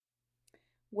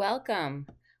Welcome.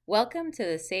 Welcome to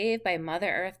the Saved by Mother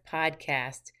Earth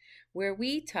podcast, where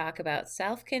we talk about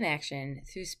self connection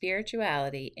through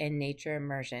spirituality and nature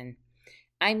immersion.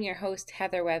 I'm your host,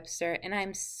 Heather Webster, and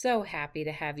I'm so happy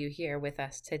to have you here with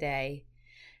us today.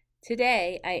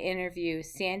 Today, I interview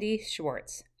Sandy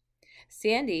Schwartz.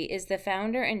 Sandy is the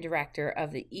founder and director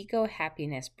of the Eco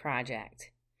Happiness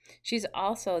Project. She's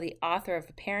also the author of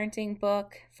a parenting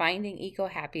book, Finding Eco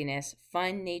Happiness,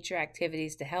 Fun Nature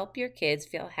Activities to Help Your Kids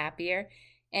Feel Happier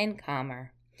and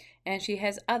Calmer. And she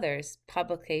has others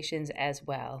publications as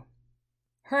well.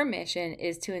 Her mission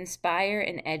is to inspire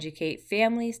and educate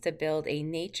families to build a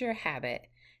nature habit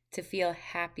to feel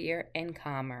happier and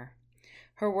calmer.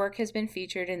 Her work has been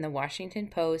featured in the Washington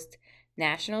Post,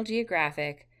 National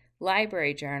Geographic,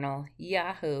 Library Journal,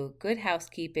 Yahoo, Good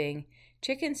Housekeeping,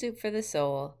 Chicken Soup for the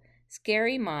Soul,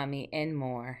 Scary Mommy, and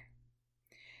more.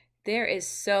 There is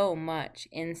so much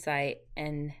insight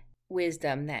and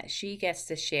wisdom that she gets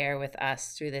to share with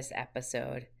us through this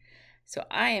episode. So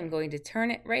I am going to turn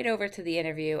it right over to the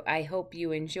interview. I hope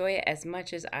you enjoy it as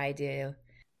much as I do.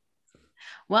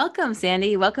 Welcome,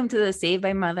 Sandy. Welcome to the Saved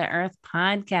by Mother Earth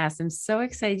podcast. I'm so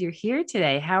excited you're here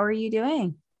today. How are you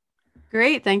doing?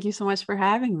 Great. Thank you so much for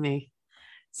having me.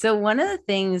 So one of the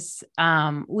things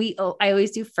I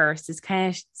always do first is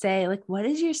kind of say, like, what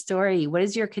is your story? What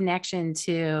is your connection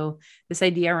to this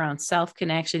idea around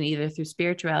self-connection, either through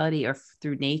spirituality or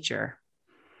through nature?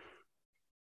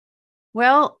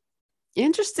 Well,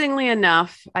 interestingly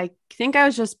enough, I think I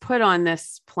was just put on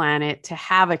this planet to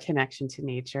have a connection to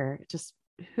nature, just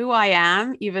who I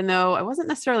am, even though I wasn't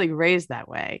necessarily raised that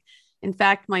way. In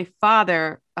fact, my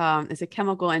father is a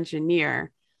chemical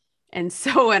engineer. And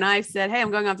so when I said, hey,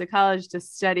 I'm going off to college to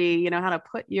study, how to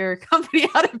put your company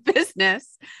out of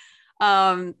business,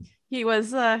 he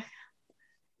was, okay,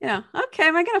 am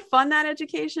I going to fund that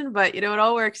education? But, it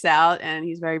all works out and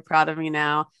he's very proud of me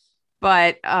now.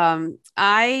 But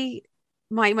my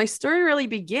story really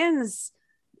begins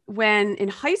when in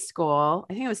high school,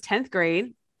 I think it was 10th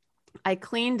grade, I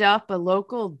cleaned up a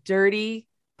local dirty,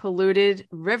 polluted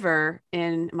river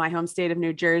in my home state of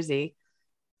New Jersey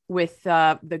with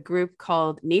the group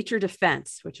called Nature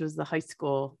Defense, which was the high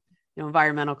school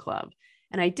environmental club.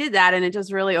 And I did that and it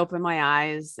just really opened my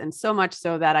eyes. And so much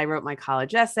so that I wrote my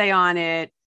college essay on it.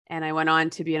 And I went on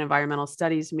to be an environmental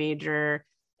studies major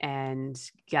and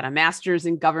got a master's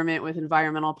in government with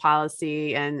environmental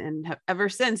policy. And have ever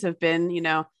since have been,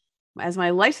 as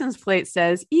my license plate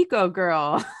says, eco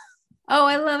girl. Oh,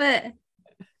 I love it.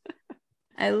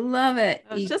 I love it.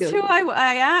 It's just who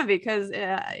I am because,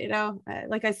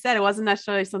 like I said, it wasn't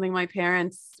necessarily something my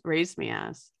parents raised me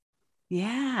as.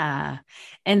 Yeah.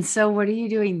 And so what are you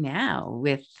doing now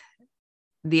with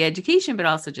the education, but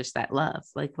also just that love?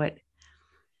 Like what?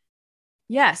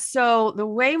 Yes. So the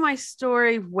way my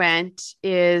story went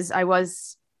is I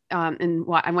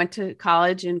went to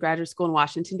college and graduate school in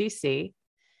Washington, D.C.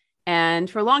 And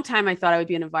for a long time, I thought I would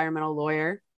be an environmental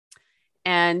lawyer.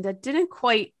 And that didn't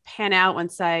quite pan out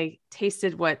once I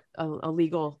tasted what a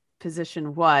legal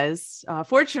position was.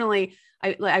 Fortunately,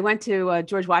 I went to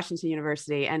George Washington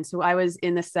University. And so I was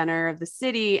in the center of the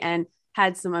city and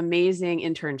had some amazing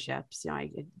internships. I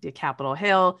did Capitol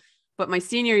Hill. But my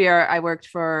senior year, I worked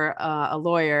for a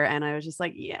lawyer and I was just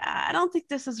like, yeah, I don't think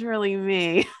this is really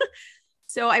me.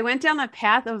 So I went down the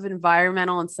path of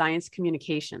environmental and science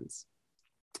communications.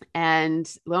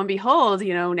 And lo and behold,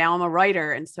 now I'm a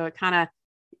writer. And so it kind of,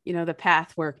 the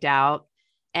path worked out.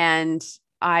 And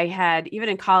I had, even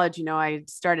in college, I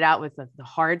started out with the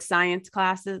hard science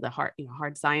classes, the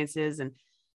hard sciences, and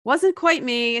wasn't quite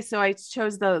me. So I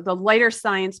chose the lighter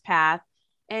science path.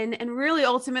 And really,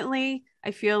 ultimately,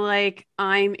 I feel like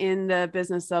I'm in the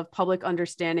business of public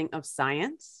understanding of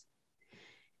science.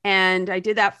 And I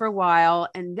did that for a while.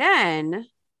 And then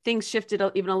things shifted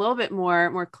even a little bit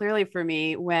more clearly for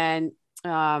me when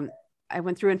I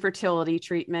went through infertility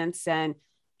treatments and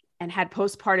had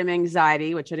postpartum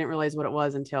anxiety, which I didn't realize what it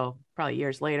was until probably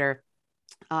years later.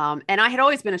 And I had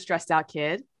always been a stressed out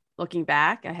kid. Looking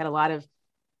back, I had a lot of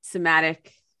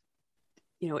somatic,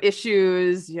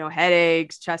 issues,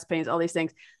 headaches, chest pains, all these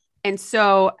things. And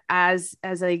so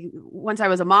once I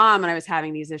was a mom and I was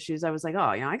having these issues, I was like, oh,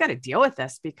 I got to deal with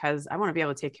this because I want to be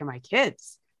able to take care of my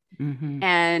kids. Mm-hmm.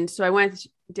 And so I went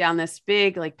down this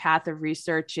big path of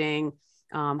researching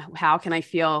how can I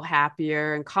feel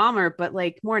happier and calmer, but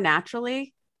more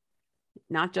naturally,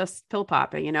 not just pill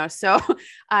popping, So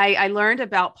I learned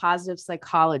about positive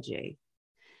psychology,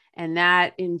 and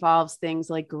that involves things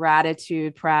like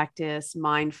gratitude practice,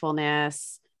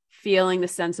 mindfulness, feeling the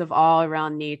sense of awe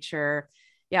around nature.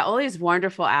 Yeah, all these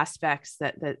wonderful aspects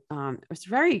that was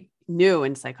very new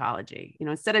in psychology.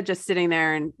 Instead of just sitting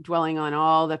there and dwelling on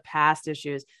all the past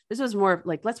issues, this was more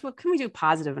like, what can we do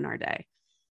positive in our day?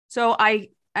 So I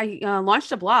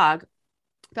launched a blog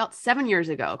about 7 years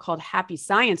ago called Happy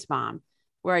Science Mom,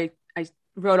 where I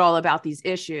wrote all about these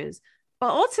issues. But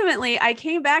ultimately, I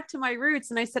came back to my roots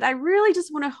and I said, I really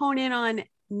just want to hone in on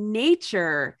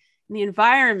nature and the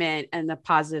environment and the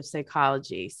positive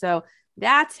psychology. So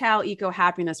that's how Eco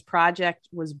Happiness Project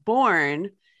was born.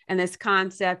 And this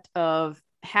concept of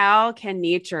how can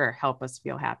nature help us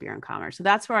feel happier and calmer. So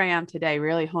that's where I am today,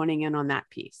 really honing in on that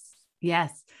piece.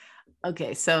 Yes.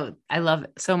 Okay. So I love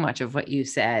so much of what you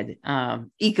said.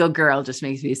 Eco girl just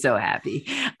makes me so happy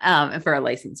for a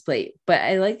license plate. But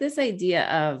I like this idea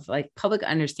of like public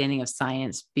understanding of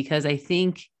science, because I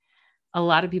think a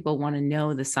lot of people want to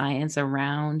know the science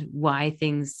around why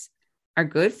things are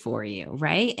good for you.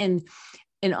 Right. And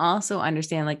also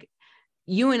understand, like,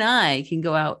 you and I can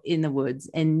go out in the woods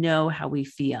and know how we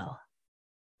feel.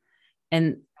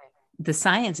 And the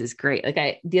science is great.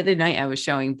 Like the other night I was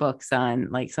showing books on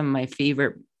like some of my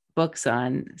favorite books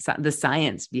on the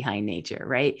science behind nature.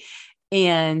 Right.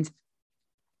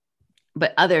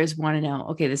 But others want to know,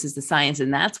 okay, this is the science,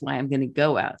 and that's why I'm going to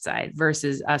go outside,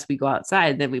 versus us, we go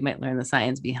outside, then we might learn the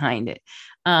science behind it.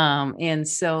 And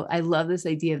so I love this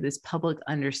idea of this public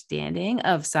understanding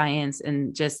of science,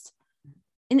 and just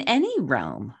in any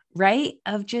realm, right?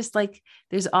 Of just like,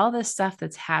 there's all this stuff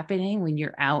that's happening when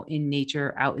you're out in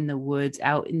nature, out in the woods,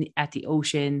 at the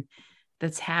ocean,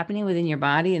 that's happening within your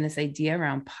body. And this idea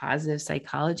around positive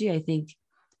psychology, I think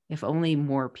if only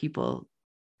more people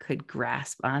could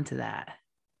grasp onto that.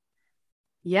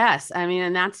 Yes. I mean,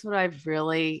 and that's what I've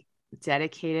really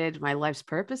dedicated my life's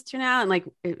purpose to now. And like,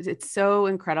 it's so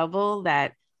incredible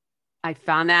that I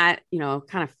found that,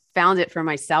 kind of found it for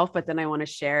myself, but then I want to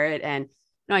share it. And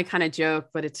I kind of joke,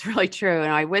 but it's really true.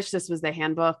 And I wish this was the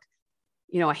handbook,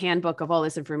 a handbook of all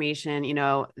this information,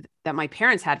 that my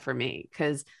parents had for me.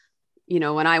 Cause,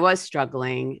 when I was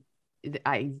struggling,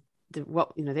 they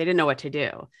didn't know what to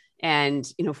do. And,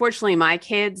 fortunately my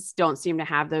kids don't seem to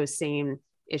have those same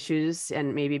issues.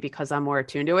 And maybe because I'm more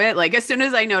attuned to it, like as soon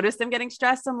as I notice them getting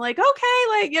stressed, I'm like,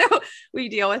 okay, like, we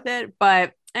deal with it.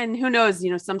 And who knows,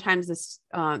 sometimes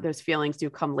those feelings do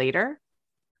come later.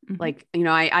 Mm-hmm. Like,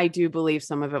 I do believe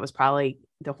some of it was probably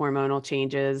the hormonal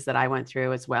changes that I went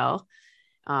through as well.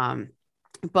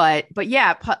 But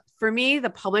yeah, for me,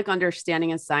 the public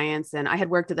understanding of science, and I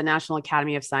had worked at the National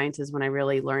Academy of Sciences when I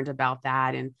really learned about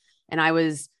that. And I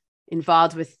was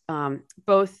involved with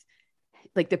both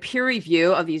like the peer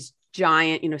review of these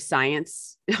giant,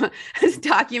 science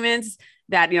documents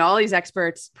that, all these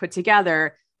experts put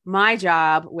together. My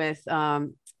job with,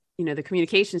 the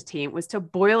communications team was to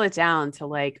boil it down to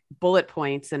like bullet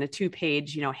points and a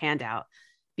 2-page, handout,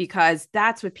 because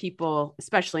that's what people,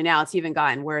 especially now, it's even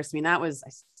gotten worse. I mean, that was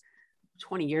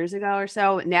 20 years ago or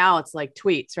so. Now it's like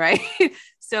tweets, right?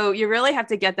 So you really have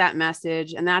to get that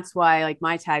message. And that's why like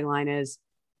my tagline is,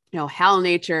 how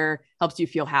nature helps you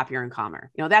feel happier and calmer.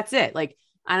 That's it. Like,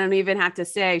 I don't even have to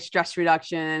say stress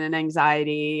reduction and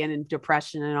anxiety and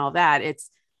depression and all that. It's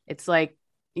like,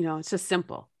 it's just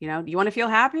simple. You want to feel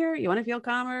happier? You want to feel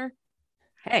calmer?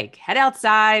 Hey, head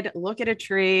outside, look at a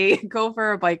tree, go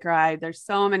for a bike ride. There's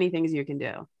so many things you can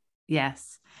do.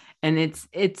 Yes. And it's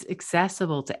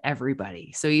accessible to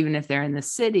everybody. So even if they're in the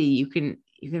city, you can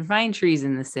find trees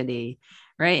in the city,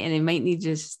 right? And it might need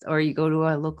or you go to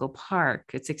a local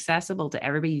park. It's accessible to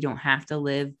everybody. You don't have to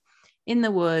live in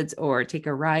the woods or take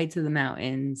a ride to the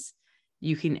mountains.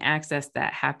 You can access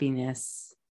that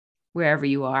happiness wherever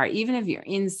you are, even if you're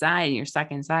inside and you're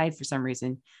stuck inside for some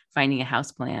reason, finding a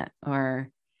houseplant or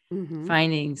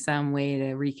finding some way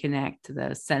to reconnect to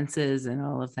the senses and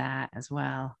all of that as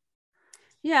well.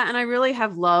 Yeah. And I really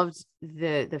have loved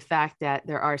the fact that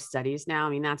there are studies now. I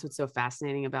mean, that's what's so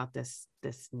fascinating about this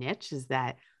niche, is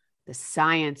that the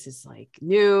science is like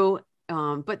new,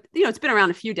 but it's been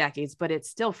around a few decades, but it's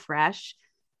still fresh.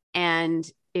 And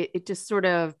it just sort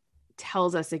of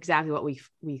tells us exactly what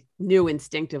we knew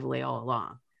instinctively all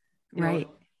along. Right.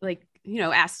 Like,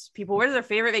 ask people where their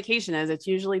favorite vacation is. It's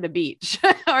usually the beach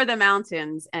or the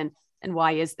mountains. And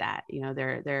why is that?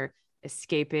 They're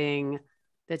escaping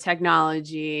the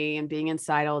technology and being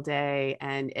inside all day.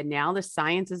 And now the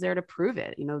science is there to prove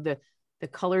it. The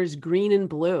colors green and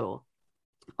blue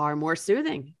are more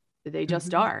soothing. They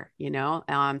just are,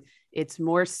 it's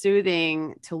more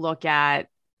soothing to look at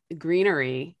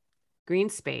greenery, green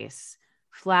space,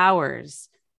 flowers,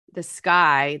 the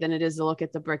sky, than it is to look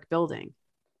at the brick building.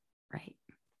 Right.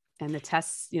 And the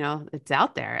tests, it's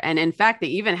out there. And in fact, they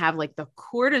even have like the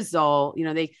cortisol,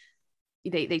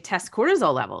 they test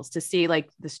cortisol levels to see like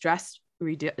the stress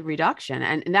reduction.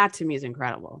 And that to me is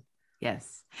incredible.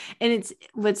 Yes. And it's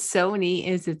what's so neat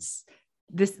is it's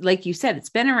this, like you said,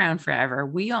 it's been around forever.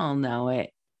 We all know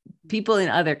it. People in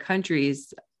other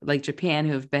countries like Japan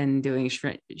who have been doing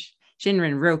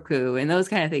Shinrin Roku and those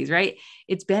kind of things, right?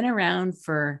 It's been around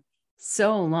for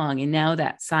so long. And now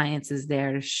that science is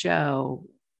there to show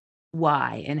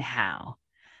why and how,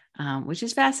 which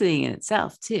is fascinating in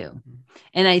itself too.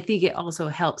 And I think it also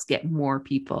helps get more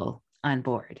people on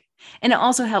board. And it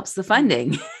also helps the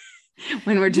funding.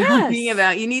 When we're talking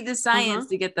about, you need the science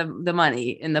to get the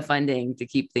money and the funding to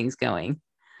keep things going.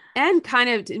 And kind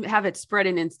of to have it spread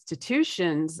in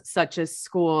institutions such as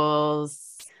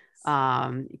schools,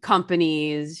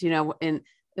 companies, and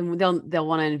they'll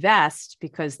want to invest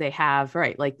because they have,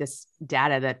 right, like this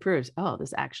data that proves, oh,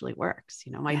 this actually works.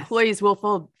 My employees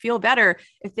will feel better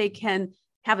if they can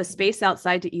have a space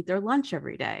outside to eat their lunch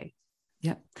every day.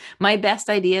 Yep. My best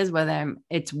ideas, whether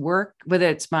it's work, whether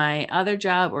it's my other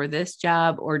job or this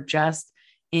job, or just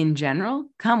in general,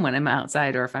 come when I'm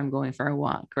outside or if I'm going for a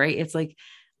walk, right? It's like,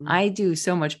 I do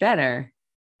so much better.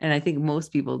 And I think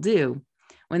most people do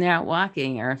when they're out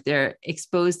walking, or if they're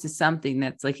exposed to something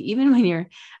that's like, even when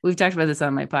we've talked about this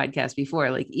on my podcast before,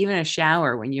 like even a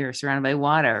shower, when you're surrounded by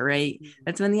water, right?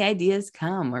 That's when the ideas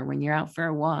come, or when you're out for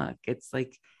a walk. It's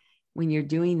like when you're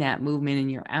doing that movement and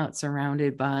you're out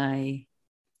surrounded by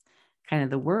kind of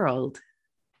the world,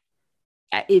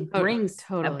 it brings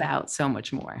about so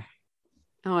much more.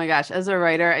 Oh my gosh. As a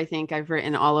writer, I think I've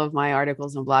written all of my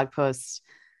articles and blog posts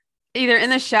either in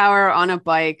the shower, on a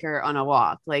bike, or on a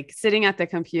walk. Like sitting at the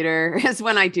computer is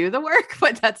when I do the work,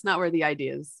 but that's not where the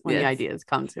ideas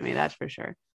come to me. That's for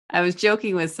sure. I was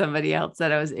joking with somebody else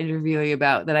that I was interviewing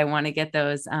about that I want to get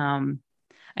those. I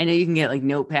know you can get like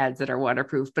notepads that are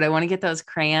waterproof, but I want to get those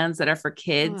crayons that are for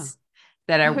kids.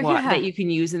 That are that you can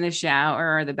use in the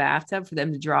shower or the bathtub for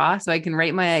them to draw. So I can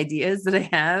write my ideas that I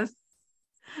have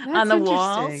on the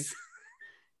walls.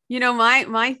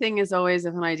 My thing is always,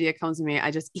 if an idea comes to me,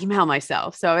 I just email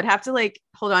myself. So I would have to like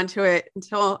hold on to it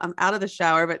until I'm out of the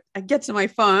shower, but I get to my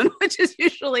phone, which is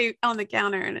usually on the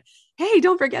counter, and hey,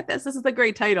 don't forget this. This is the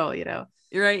great title, You're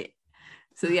right.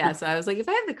 So yeah, so I was like, if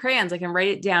I have the crayons, I can write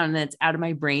it down and it's out of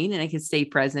my brain and I can stay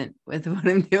present with what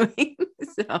I'm doing.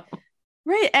 So.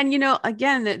 Right. And,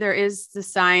 again, there is the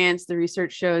science, the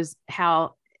research shows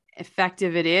how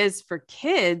effective it is for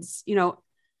kids,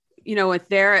 with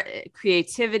their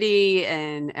creativity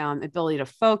and ability to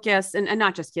focus, and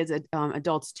not just kids,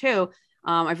 adults too.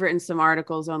 I've written some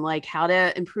articles on like how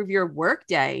to improve your work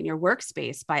day and your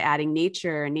workspace by adding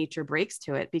nature and nature breaks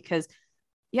to it, because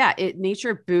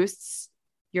nature boosts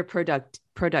your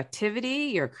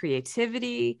productivity, your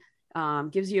creativity,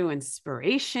 gives you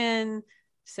inspiration.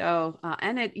 So,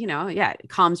 and it, it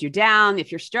calms you down.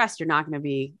 If you're stressed, you're not going to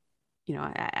be,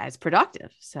 as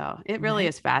productive. So it really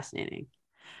is fascinating.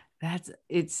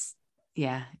 It's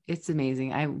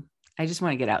amazing. I just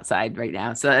want to get outside right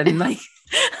now. So I'm like,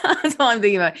 that's all I'm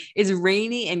thinking about. It's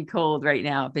rainy and cold right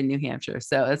now up in New Hampshire.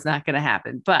 So it's not going to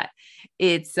happen, but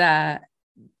it's,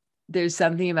 there's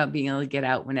something about being able to get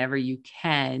out whenever you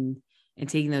can and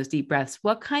taking those deep breaths.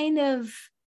 What kind of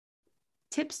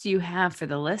tips do you have for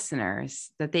the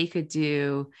listeners that they could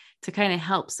do to kind of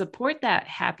help support that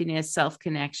happiness,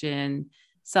 self-connection,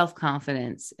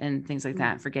 self-confidence, and things like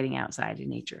that for getting outside in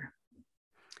nature?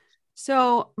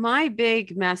 So my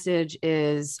big message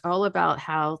is all about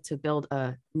how to build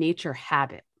a nature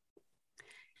habit.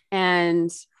 And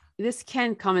this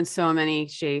can come in so many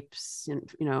shapes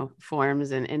and,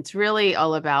 forms. And it's really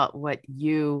all about what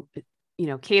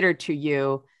catered to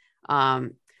you.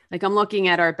 Like I'm looking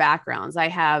at our backgrounds. I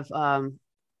have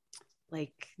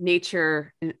like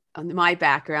nature on my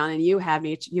background, and you have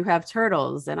nature, you have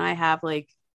turtles, and I have like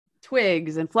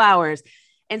twigs and flowers.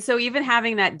 And so even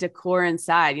having that decor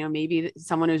inside, maybe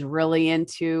someone who's really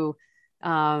into,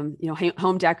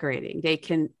 home decorating, they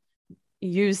can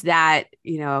use that,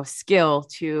 skill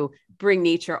to bring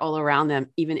nature all around them,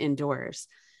 even indoors.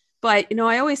 But,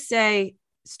 I always say,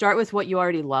 start with what you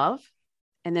already love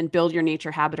and then build your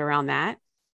nature habit around that.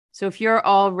 So if you're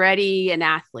already an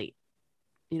athlete,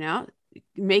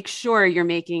 make sure you're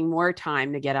making more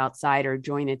time to get outside or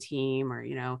join a team or,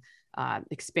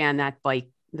 expand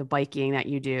the biking that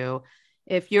you do.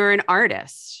 If you're an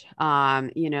artist,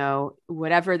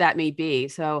 whatever that may be.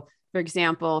 So for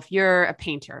example, if you're a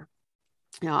painter,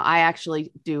 I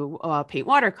actually do paint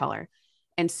watercolor.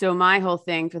 And so my whole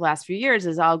thing for the last few years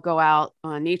is I'll go out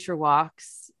on nature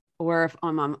walks, or if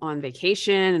I'm on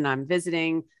vacation and I'm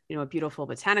visiting, a beautiful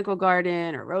botanical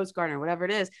garden or rose garden or whatever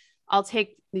it is, I'll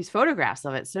take these photographs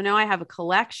of it. So now I have a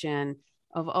collection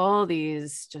of all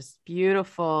these just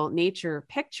beautiful nature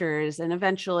pictures. And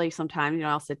eventually sometimes,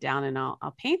 I'll sit down and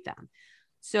I'll paint them.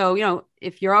 So,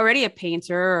 if you're already a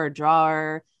painter or a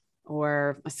drawer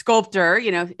or a sculptor,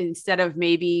 instead of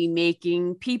maybe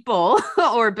making people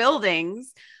or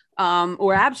buildings,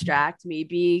 or abstract,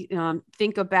 maybe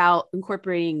think about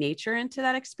incorporating nature into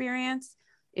that experience.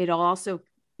 It'll also,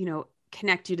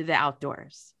 connect you to the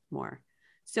outdoors more.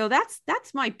 So that's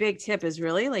my big tip, is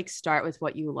really like start with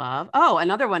what you love. Oh,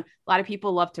 another one. A lot of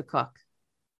people love to cook.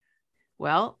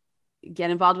 Well,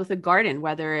 get involved with a garden,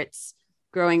 whether it's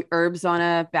growing herbs on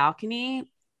a balcony,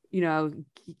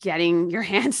 getting your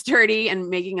hands dirty and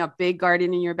making a big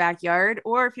garden in your backyard,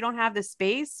 or if you don't have the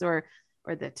space or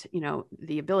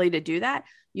the ability to do that,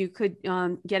 you could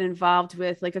get involved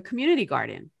with like a community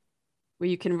garden where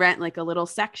you can rent like a little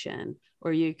section,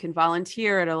 or you can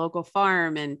volunteer at a local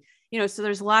farm. And, so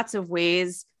there's lots of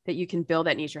ways that you can build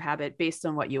that nature habit based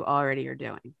on what you already are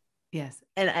doing. Yes.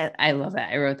 And I love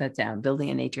that. I wrote that down, building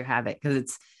a nature habit, because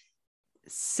it's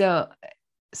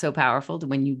so powerful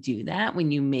when you do that,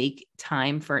 when you make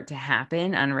time for it to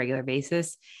happen on a regular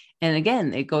basis. And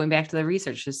again, going back to the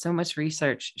research, there's so much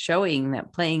research showing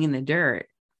that playing in the dirt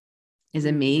is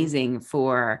amazing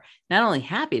for not only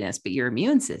happiness, but your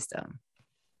immune system.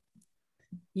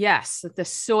 Yes. The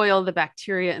soil, the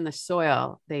bacteria in the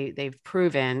soil, they've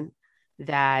proven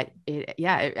that it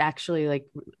actually like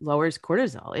lowers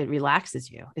cortisol. It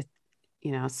relaxes you.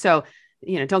 So,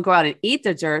 don't go out and eat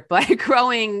the dirt, but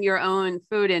growing your own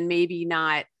food and maybe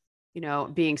not,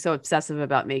 being so obsessive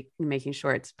about making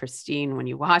sure it's pristine when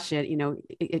you wash it,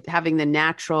 having the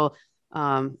natural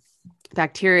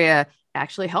bacteria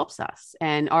actually helps us.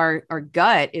 And our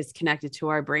gut is connected to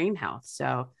our brain health.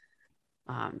 So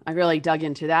I really dug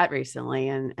into that recently,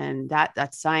 and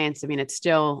that science. I mean, it's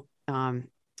still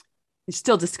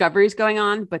discoveries going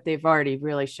on, but they've already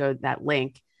really showed that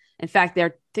link. In fact,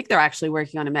 I think they're actually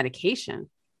working on a medication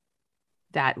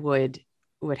that would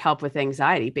help with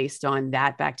anxiety based on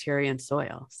that bacteria and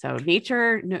soil. So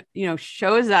nature,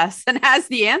 shows us and has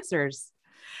the answers,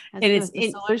 and it's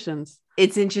solutions.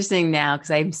 It's interesting now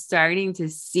because I'm starting to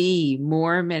see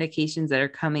more medications that are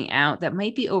coming out that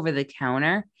might be over the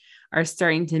counter are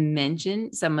starting to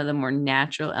mention some of the more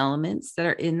natural elements that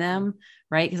are in them,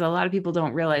 right? Because a lot of people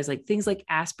don't realize, like, things like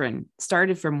aspirin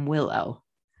started from willow,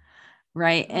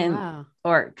 right?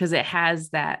 Or because it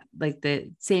has that, like,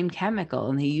 the same chemical,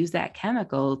 and they use that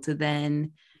chemical to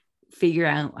then figure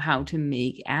out how to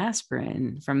make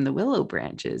aspirin from the willow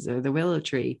branches or the willow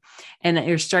tree. And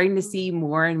you're starting to see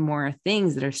more and more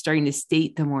things that are starting to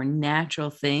state the more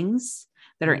natural things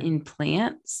that are in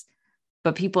plants.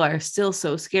 But people are still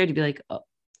so scared to be like,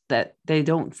 that they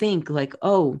don't think like,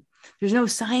 there's no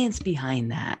science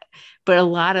behind that. But a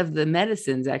lot of the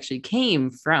medicines actually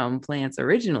came from plants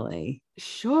originally.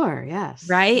 Sure. Yes.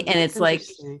 Right. And it's like,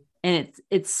 and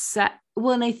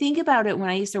when I think about it, when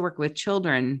I used to work with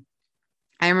children,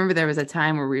 I remember there was a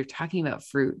time where we were talking about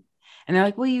fruit, and they're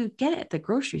like, well, you get it at the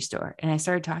grocery store. And I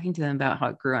started talking to them about how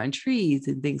it grew on trees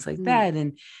and things like that.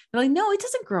 And they're like, no, it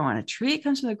doesn't grow on a tree. It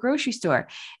comes from the grocery store.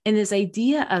 And this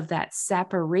idea of that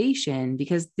separation,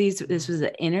 because this was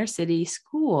an inner city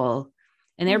school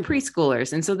and they're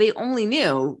preschoolers. And so they only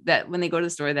knew that when they go to the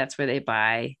store, that's where they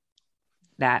buy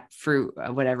that fruit,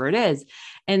 or whatever it is.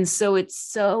 And so it's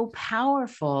so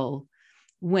powerful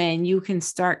when you can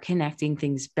start connecting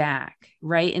things back,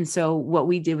 right? And so what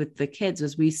we did with the kids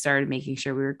was we started making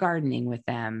sure we were gardening with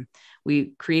them.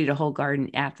 We created a whole garden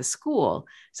at the school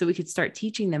so we could start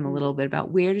teaching them a little bit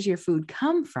about, where does your food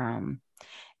come from?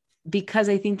 Because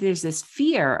I think there's this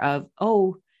fear of,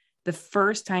 the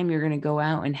first time you're going to go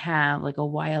out and have like a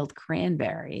wild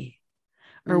cranberry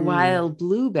or wild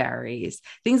blueberries,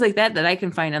 things like that I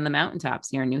can find on the mountaintops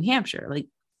here in New Hampshire. Like,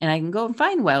 and I can go and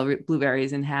find wild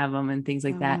blueberries and have them and things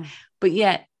like that. But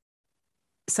yet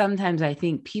sometimes I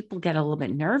think people get a little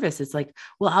bit nervous. It's like,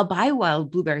 well, I'll buy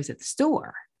wild blueberries at the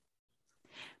store,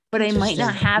 but I might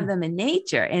not have them in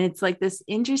nature. And it's like this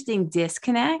interesting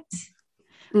disconnect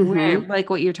where,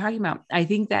 like what you're talking about, I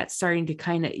think that's starting to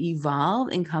kind of evolve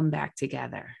and come back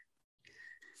together.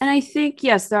 And I think,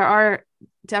 yes, there's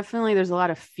a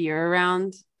lot of fear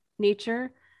around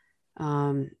nature.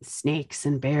 Snakes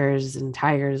and bears and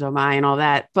tigers, oh my, and all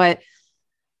that. But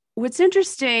what's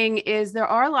interesting is there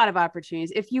are a lot of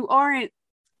opportunities. If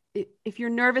you're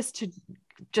nervous to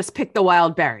just pick the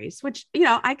wild berries, which,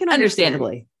 I can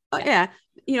understandably. Yeah.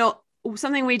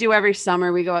 Something we do every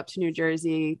summer, we go up to New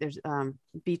Jersey, there's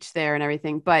beach there and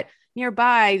everything, but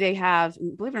nearby they have,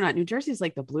 believe it or not, New Jersey is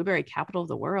like the blueberry capital of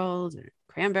the world,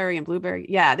 cranberry and blueberry.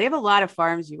 Yeah. They have a lot of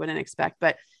farms you wouldn't expect,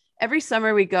 but every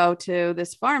summer we go to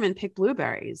this farm and pick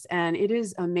blueberries, and it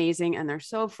is amazing. And they're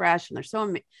so fresh and they're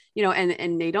so,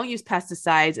 and they don't use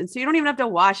pesticides. And so you don't even have to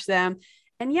wash them.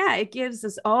 And yeah, it gives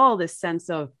us all this sense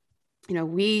of,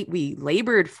 we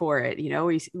labored for it,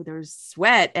 there was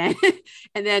sweat and,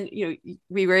 and then,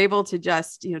 we were able to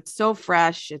just, it's so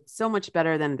fresh. It's so much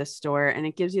better than the store. And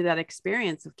it gives you that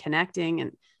experience of connecting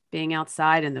and being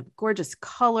outside and the gorgeous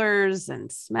colors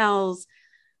and smells.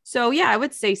 So yeah, I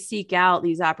would say seek out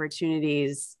these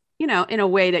opportunities, in a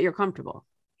way that you're comfortable.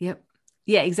 Yep.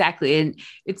 Yeah, exactly. And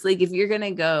it's like, if you're going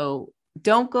to go,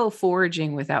 don't go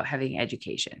foraging without having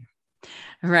education,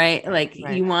 right? Like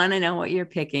you want to know what you're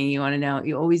picking. You want to know,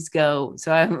 you always go.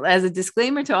 So as a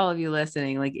disclaimer to all of you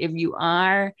listening, like if you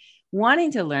are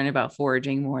wanting to learn about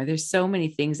foraging more, there's so many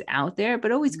things out there,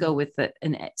 but always go with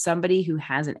somebody who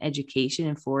has an education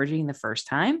in foraging the first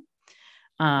time.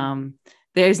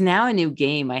 There's now a new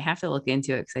game. I have to look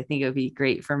into it because I think it would be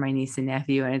great for my niece and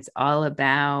nephew. And it's all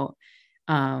about,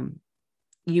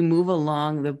 you move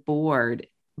along the board,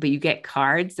 but you get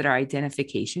cards that are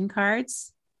identification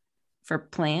cards for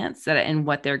plants and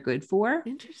what they're good for.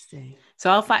 Interesting. So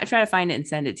I'll try to find it and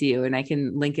send it to you, and I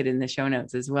can link it in the show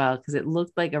notes as well, because it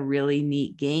looked like a really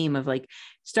neat game of like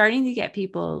starting to get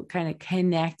people kind of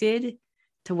connected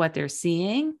to what they're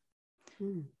seeing.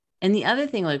 And the other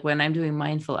thing, like when I'm doing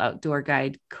mindful outdoor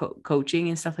guide coaching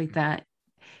and stuff like that,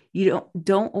 you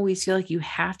don't always feel like you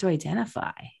have to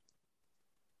identify.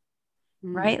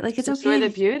 Right? Like it's okay. For the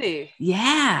beauty.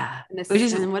 Yeah.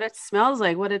 And what it smells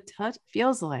like, what it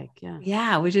feels like. Yeah.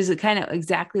 Yeah. Which is kind of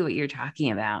exactly what you're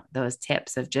talking about. Those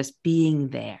tips of just being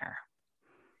there.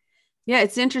 Yeah.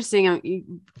 It's interesting.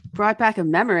 You brought back a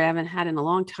memory I haven't had in a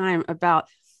long time about,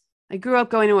 I grew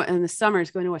up in the summers,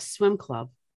 going to a swim club,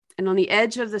 and on the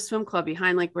edge of the swim club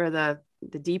behind, like where the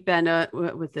deep end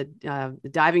with the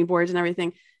diving boards and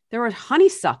everything, there was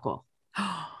honeysuckle.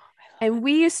 And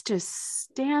we used to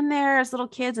stand there as little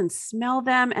kids and smell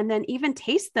them, and then even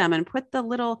taste them and put the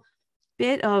little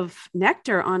bit of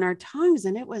nectar on our tongues.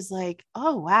 And it was like,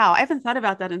 oh, wow. I haven't thought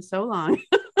about that in so long.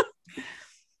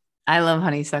 I love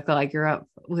honeysuckle. I grew up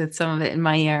with some of it in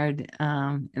my yard.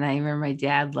 And I remember my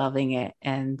dad loving it.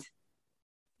 And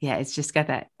yeah, it's just got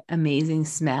that amazing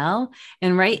smell.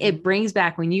 And it brings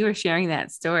back, when you were sharing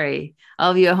that story, all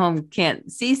of you at home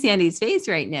can't see Sandy's face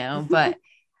right now, but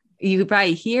you could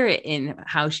probably hear it in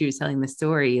how she was telling the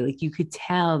story. Like you could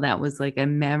tell that was like a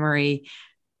memory,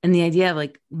 and the idea of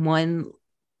like one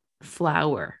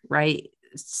flower, right?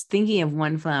 Thinking of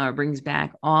one flower brings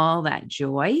back all that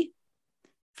joy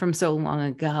from so long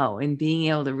ago, and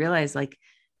being able to realize, like,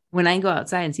 when I go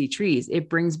outside and see trees, it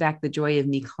brings back the joy of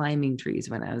me climbing trees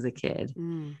when I was a kid.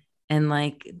 And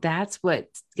like, that's what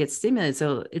gets stimulated.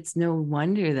 So it's no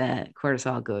wonder that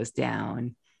cortisol goes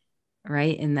down,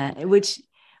 right? And that, which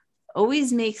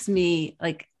always makes me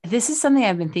like, this is something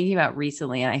I've been thinking about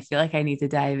recently, and I feel like I need to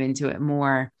dive into it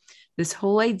more. This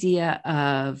whole idea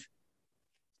of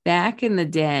back in the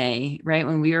day, right,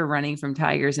 when we were running from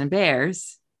tigers and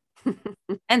bears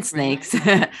and snakes.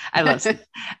 I love snakes.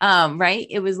 Right.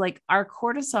 It was like our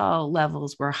cortisol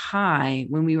levels were high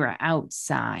when we were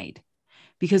outside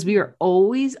because we were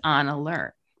always on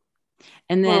alert.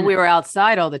 And then we were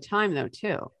outside all the time though,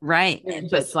 too. Right.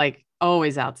 Just like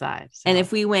always outside. So. And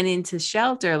if we went into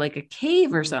shelter, like a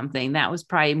cave or something, that was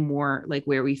probably more like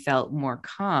where we felt more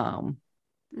calm.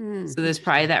 So there's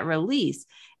probably that release.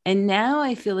 And now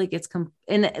I feel like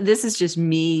and this is just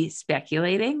me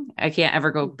speculating. I can't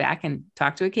ever go back and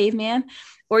talk to a caveman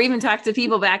or even talk to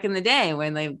people back in the day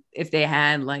if they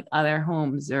had like other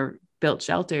homes or built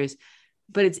shelters.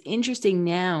 But it's interesting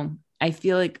now. I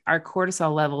feel like our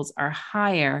cortisol levels are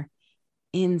higher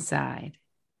inside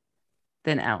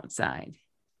than outside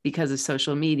because of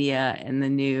social media and the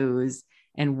news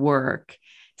and work.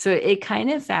 So it kind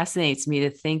of fascinates me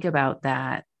to think about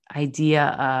that idea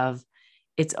of,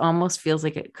 it almost feels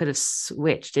like it could have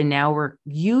switched. And now we're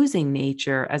using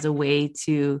nature as a way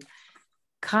to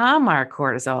calm our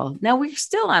cortisol. Now we're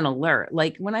still on alert.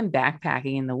 Like when I'm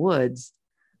backpacking in the woods,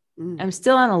 I'm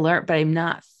still on alert, but I'm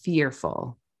not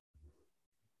fearful.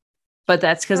 But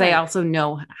that's because I also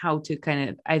know how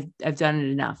to I've done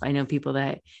it enough. I know people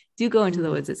that do go into the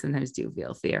woods that sometimes do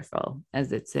feel fearful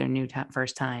as it's their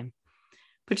first time,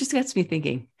 but just gets me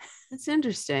thinking. That's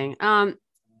interesting.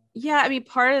 Yeah, I mean,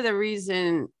 part of the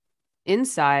reason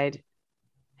inside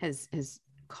has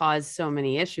caused so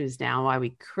many issues now, why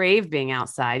we crave being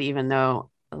outside, even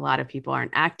though a lot of people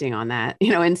aren't acting on that,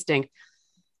 instinct,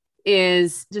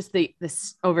 is just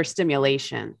this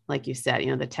overstimulation, like you said,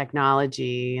 the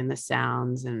technology and the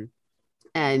sounds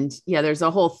and yeah, there's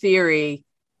a whole theory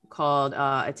called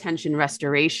attention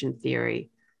restoration theory,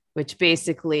 which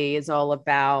basically is all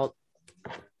about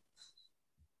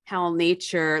how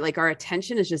nature, like our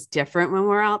attention is just different when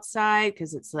we're outside.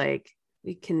 Cause it's like,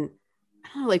 we can, I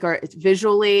don't know, like it's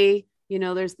visually,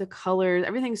 there's the colors,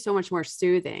 everything's so much more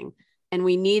soothing. And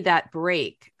we need that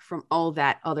break from all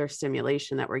that other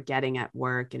stimulation that we're getting at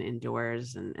work and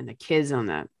indoors and the kids on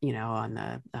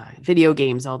the video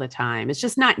games all the time. It's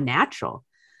just not natural.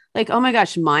 Like, oh my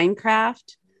gosh,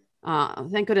 Minecraft.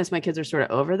 Thank goodness my kids are sort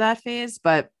of over that phase,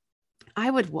 but I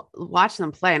would watch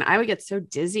them play and I would get so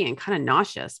dizzy and kind of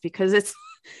nauseous because it's,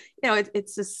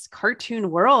 it's this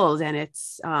cartoon world and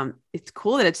it's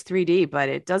cool that it's 3D, but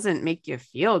it doesn't make you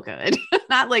feel good.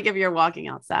 Not like if you're walking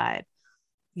outside.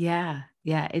 Yeah.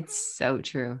 Yeah. It's so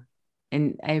true.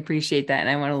 And I appreciate that. And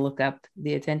I want to look up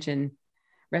the attention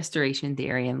restoration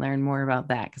theory and learn more about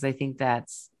that. Cause I think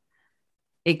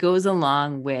it goes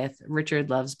along with Richard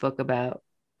Love's book about,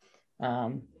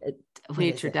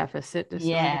 nature deficit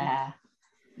disorder. Yeah.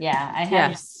 Yeah. I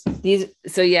have these.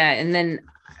 So yeah. And then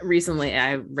recently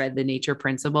I read The Nature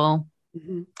Principle.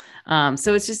 Mm-hmm.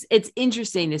 So it's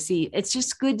interesting to see. It's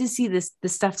just good to see the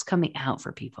stuff's coming out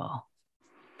for people.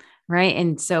 Right.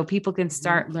 And so people can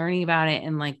start learning about it.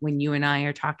 And like when you and I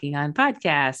are talking on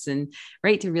podcasts and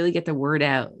right to really get the word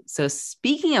out. So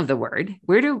speaking of the word,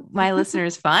 where do my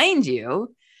listeners find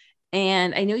you?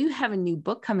 And I know you have a new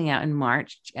book coming out in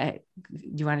March. Do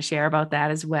you want to share about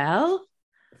that as well?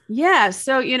 Yeah.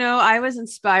 So, I was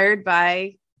inspired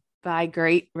by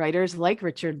great writers like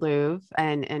Richard Louv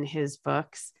and his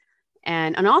books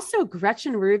and also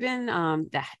Gretchen Rubin,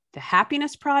 the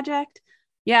Happiness Project.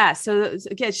 Yeah. So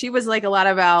again, she was like a lot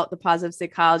about the positive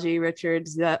psychology,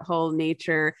 Richard's, the whole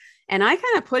nature. And I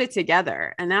kind of put it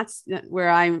together and that's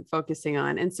where I'm focusing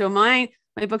on. And so my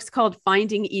book's called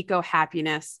Finding Eco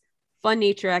Happiness, Fun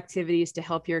Nature Activities to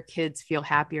Help Your Kids Feel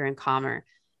Happier and Calmer.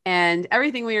 And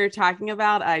everything we were talking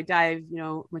about, I dive,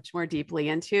 much more deeply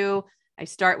into. I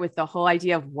start with the whole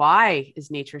idea of why is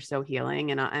nature so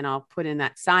healing? And I'll put in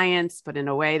that science, but in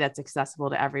a way that's accessible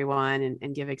to everyone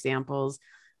and give examples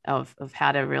of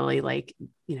how to really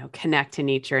connect to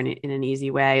nature in an easy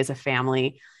way as a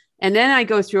family. And then I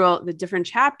go through all the different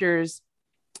chapters,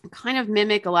 kind of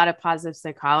mimic a lot of positive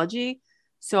psychology.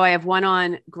 So I have one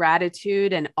on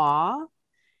gratitude and awe,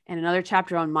 and another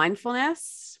chapter on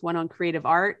mindfulness, one on creative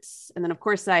arts. And then of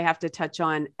course I have to touch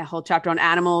on a whole chapter on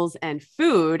animals and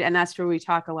food. And that's where we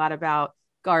talk a lot about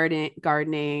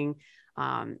gardening,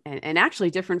 and actually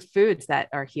different foods that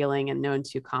are healing and known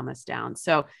to calm us down.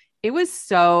 So it was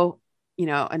so,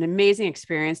 an amazing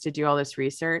experience to do all this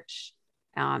research,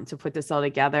 to put this all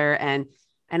together. And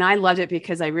I loved it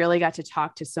because I really got to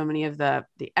talk to so many of the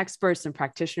experts and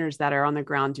practitioners that are on the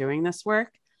ground doing this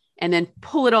work and then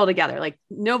pull it all together. Like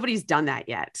nobody's done that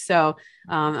yet. So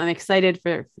I'm excited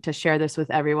to share this with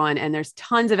everyone. And there's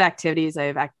tons of activities. I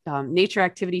have nature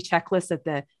activity checklists at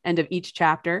the end of each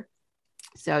chapter.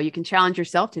 So you can challenge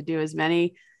yourself to do as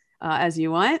many as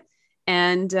you want.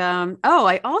 And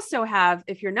I also have,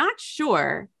 if you're not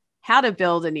sure how to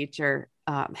build a nature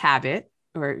habit,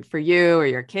 or for you or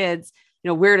your kids,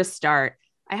 where to start,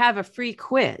 I have a free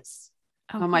quiz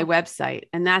on my website,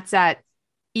 and that's at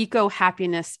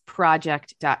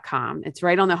ecohappinessproject.com. It's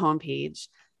right on the homepage,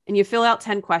 and you fill out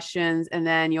 10 questions, and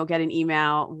then you'll get an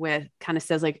email with kind of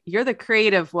says like, you're the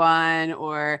creative one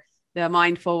or the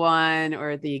mindful one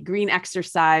or the green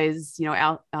exercise,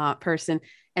 person.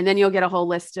 And then you'll get a whole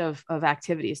list of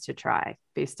activities to try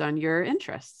based on your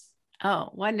interests. Oh,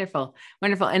 wonderful.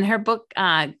 Wonderful. And her book,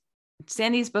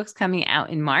 Sandy's book's coming out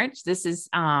in March. This is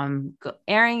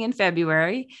airing in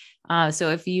February.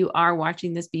 So if you are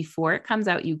watching this before it comes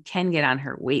out, you can get on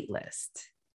her wait list.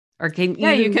 Or you can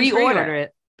pre-order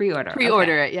it.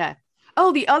 Pre-order it. Yeah.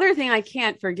 Oh, the other thing I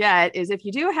can't forget is if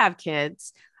you do have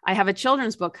kids, I have a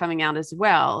children's book coming out as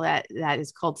well that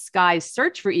is called Sky's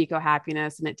Search for Eco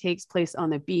Happiness, and it takes place on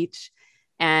the beach.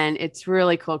 And it's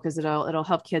really cool because it'll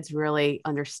help kids really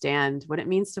understand what it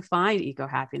means to find eco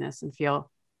happiness and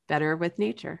feel better with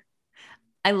nature.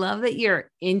 I love that you're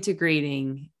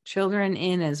integrating children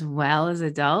in as well as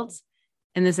adults,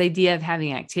 and this idea of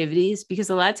having activities, because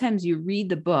a lot of times you read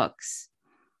the books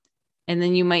and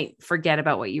then you might forget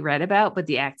about what you read about, but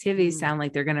the activities sound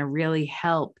like they're going to really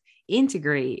help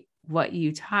integrate what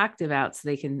you talked about, so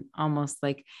they can almost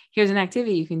like, here's an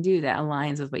activity you can do that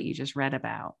aligns with what you just read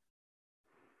about.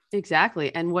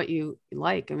 Exactly. And what you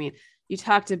like. I mean, you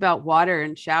talked about water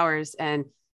and showers, and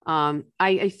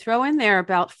I throw in there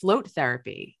about float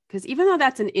therapy, because even though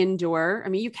that's an indoor, I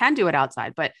mean, you can do it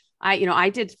outside, but I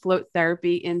did float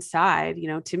therapy inside.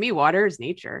 To me, water is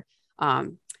nature.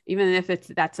 Even if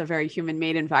that's a very human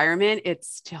made environment, it's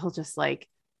still just like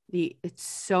it's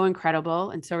so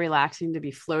incredible and so relaxing to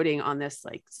be floating on this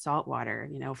like salt water,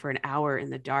 for an hour in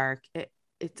the dark.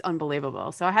 It's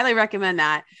unbelievable. So I highly recommend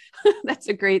that. That's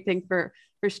a great thing for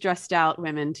stressed out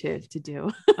women to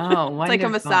do. Oh, It's like a wonderful.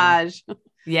 massage.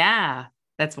 Yeah,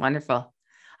 that's wonderful.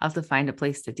 I'll have to find a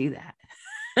place to do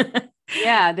that.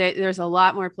 Yeah, there's a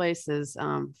lot more places,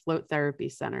 float therapy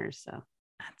centers. So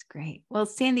That's great. Well,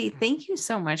 Sandy, thank you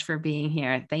so much for being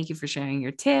here. Thank you for sharing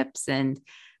your tips. And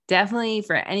definitely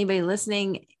for anybody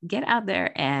listening, get out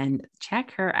there and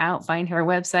check her out. Find her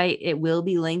website. It will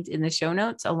be linked in the show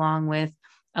notes along with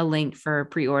a link for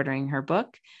pre-ordering her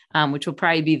book, which will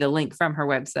probably be the link from her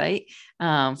website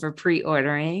for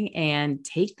pre-ordering. And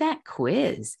take that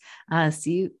quiz.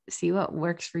 See what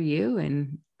works for you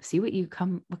and see what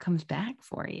comes back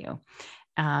for you.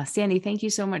 Sandy, thank you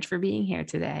so much for being here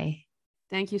today.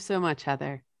 thank you so much,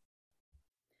 Heather.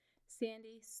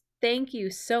 Sandy, thank you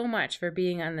so much for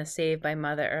being on the Saved by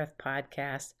Mother Earth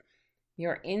podcast.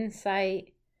 Your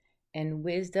insight and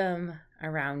wisdom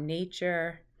around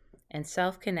nature and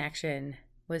self-connection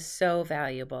was so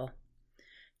valuable.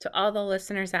 To all the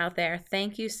listeners out there,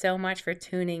 thank you so much for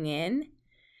tuning in.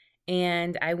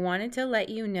 And I wanted to let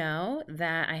you know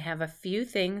that I have a few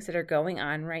things that are going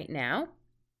on right now.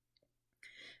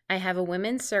 I have a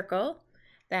women's circle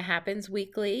that happens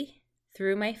weekly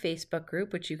through my Facebook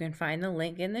group, which you can find the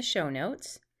link in the show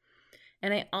notes.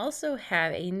 And I also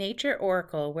have a nature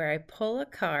oracle where I pull a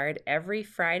card every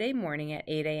Friday morning at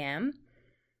 8 a.m.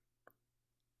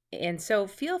 And so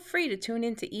feel free to tune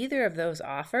into either of those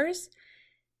offers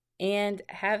and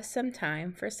have some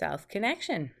time for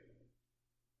self-connection.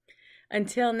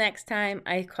 Until next time,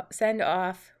 I send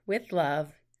off with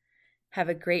love. Have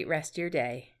a great rest of your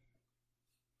day.